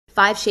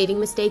5 shaving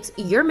mistakes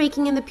you're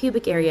making in the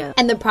pubic area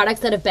and the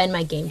products that have been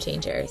my game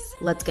changers.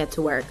 Let's get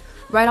to work.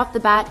 Right off the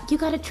bat, you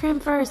gotta trim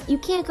first. You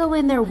can't go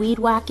in there weed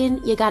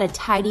whacking. You gotta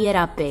tidy it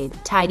up, babe.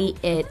 Tidy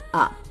it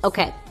up.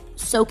 Okay,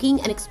 soaking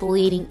and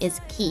exfoliating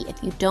is key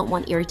if you don't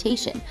want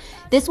irritation.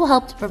 This will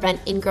help to prevent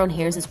ingrown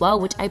hairs as well,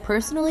 which I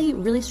personally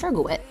really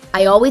struggle with.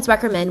 I always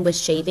recommend with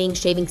shaving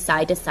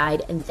side to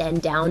side and then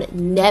down,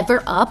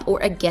 never up or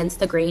against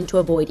the grain to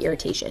avoid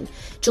irritation.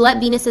 Gillette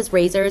Venus's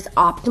razors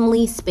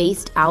optimally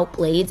spaced out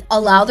blades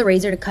allow the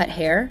razor to cut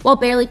hair while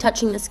barely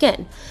touching the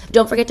skin.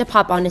 Don't forget to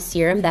pop on a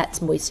serum that's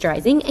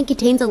moisturizing and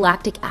contains a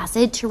lactic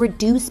acid to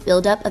reduce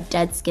buildup of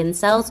dead skin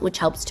cells, which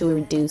helps to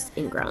reduce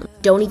ingrown.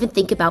 Don't even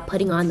think about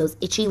putting on those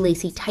itchy,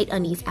 lacy, tight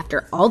undies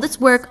after all this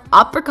work.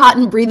 Opt for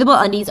cotton breathable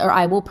undies or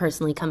I will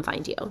personally come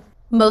find you.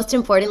 Most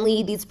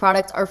importantly, these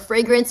products are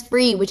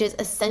fragrance-free, which is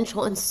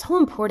essential and so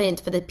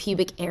important for the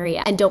pubic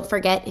area. And don't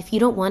forget, if you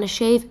don't want to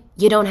shave,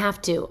 you don't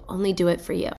have to. Only do it for you.